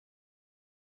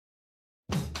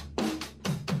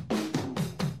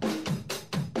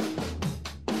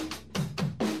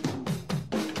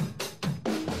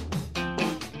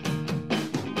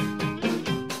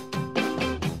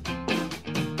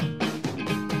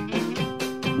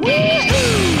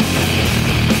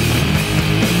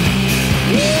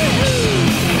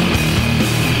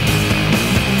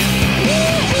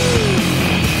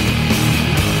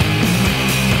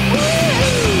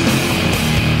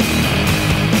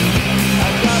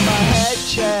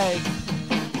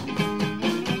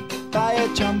By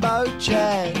a jumbo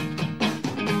jet.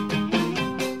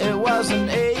 It wasn't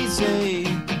easy,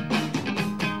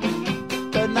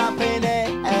 but nothing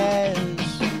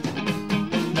is.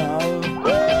 No.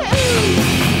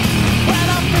 When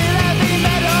I feel heavy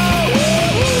metal,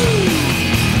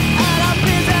 and I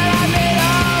feel that I need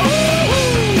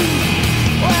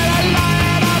when I lie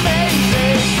and I'm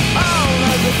easy all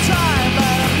of the time,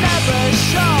 but I'm never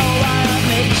sure why I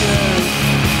need you.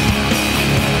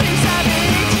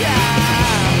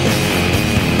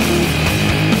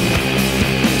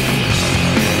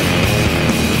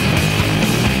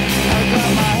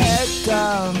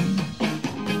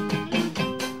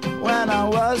 When I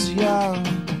was young,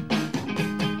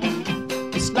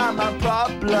 it's not my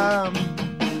problem.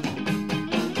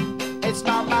 It's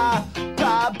not my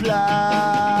problem.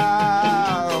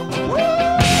 When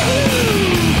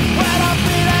I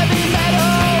feel heavy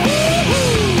metal,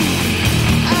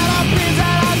 and I feel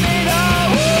that I need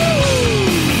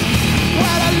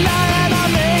when I lie and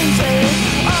I'm easy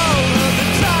all of the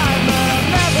time, but I'm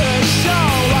never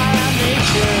sure why I need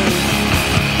you.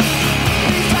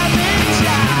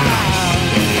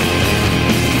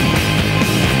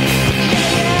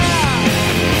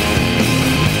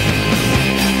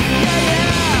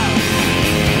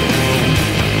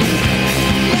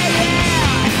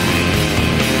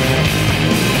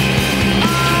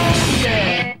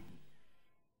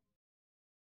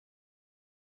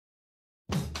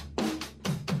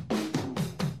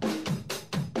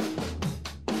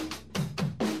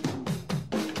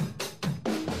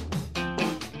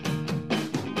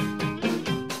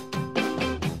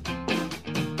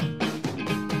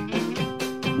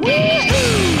 Woo!